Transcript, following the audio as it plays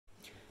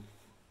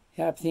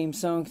Tap theme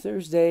song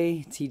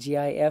Thursday,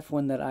 TGIF,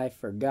 one that I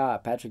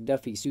forgot. Patrick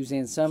Duffy,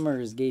 Suzanne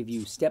Summers gave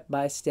you Step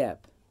by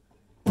Step.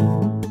 A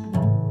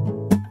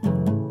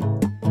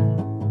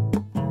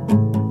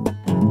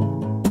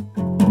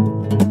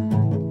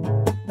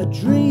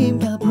dream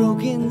got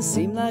broken,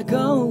 seemed like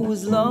all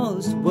was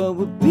lost. What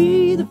would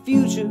be the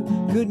future?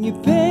 Couldn't you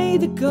pay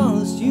the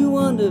cost? You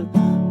wonder,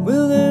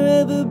 will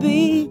there ever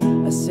be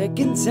a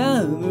second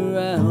time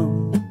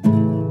around?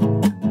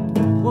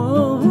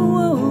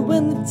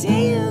 When the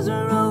tears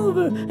are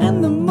over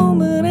and the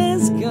moment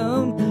has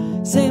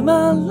come, say,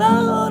 my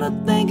Lord, I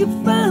think I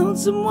found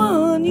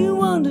someone. You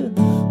wonder,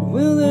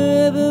 will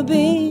there ever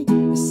be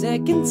a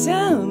second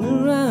time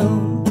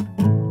around?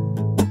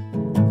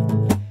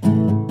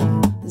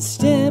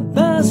 Step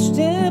by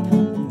step,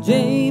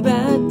 day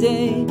by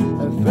day,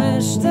 a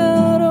fresh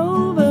start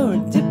over, a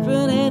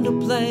different hand to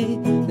play.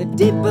 The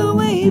deeper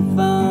we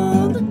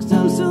fall, the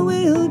closer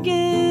we'll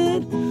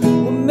get.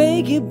 We'll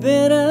make it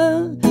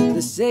better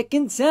the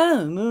second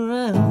time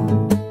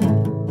around.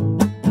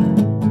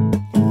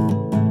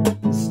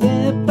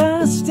 Step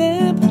by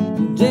step,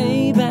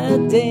 day by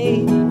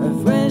day,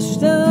 a fresh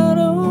start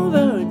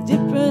over, a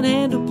different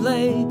hand to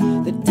play.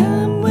 The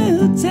time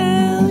will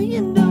tell,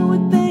 you know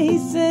what they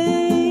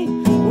say.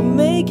 We'll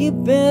make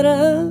it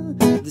better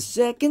the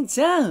second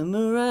time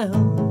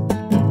around.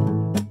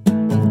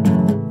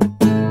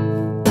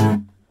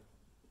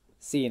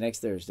 See you next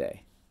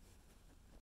Thursday.